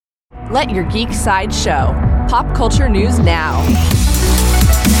Let your geek side show. Pop culture news now.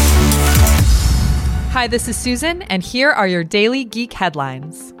 Hi, this is Susan, and here are your daily geek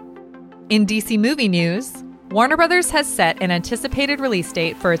headlines. In DC movie news, Warner Brothers has set an anticipated release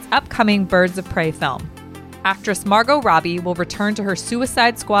date for its upcoming Birds of Prey film. Actress Margot Robbie will return to her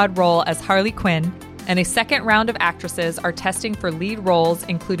Suicide Squad role as Harley Quinn, and a second round of actresses are testing for lead roles,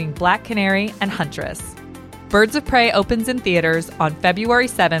 including Black Canary and Huntress. Birds of Prey opens in theaters on February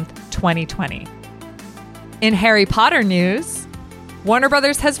 7th, 2020. In Harry Potter news, Warner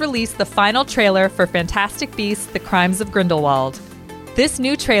Brothers has released the final trailer for Fantastic Beasts: The Crimes of Grindelwald. This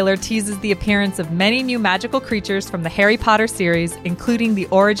new trailer teases the appearance of many new magical creatures from the Harry Potter series, including the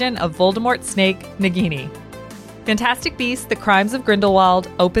origin of Voldemort's snake, Nagini. Fantastic Beasts: The Crimes of Grindelwald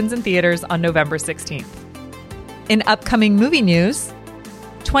opens in theaters on November 16th. In upcoming movie news,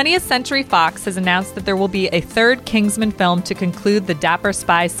 20th Century Fox has announced that there will be a third Kingsman film to conclude the Dapper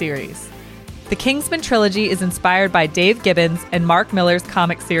Spy series. The Kingsman trilogy is inspired by Dave Gibbons and Mark Millar's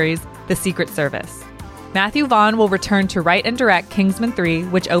comic series, The Secret Service. Matthew Vaughn will return to write and direct Kingsman 3,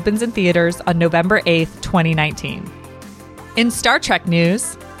 which opens in theaters on November 8th, 2019. In Star Trek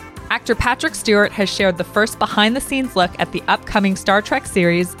news, actor Patrick Stewart has shared the first behind-the-scenes look at the upcoming Star Trek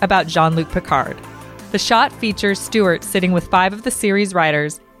series about Jean-Luc Picard. The shot features Stewart sitting with 5 of the series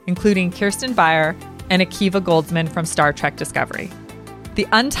writers, including Kirsten Beyer and Akiva Goldsman from Star Trek Discovery. The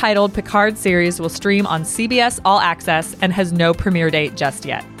untitled Picard series will stream on CBS All Access and has no premiere date just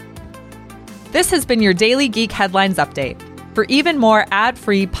yet. This has been your Daily Geek Headlines Update. For even more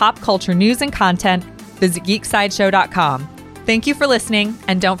ad-free pop culture news and content, visit geeksideshow.com. Thank you for listening,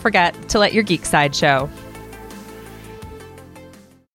 and don't forget to let your geek side show.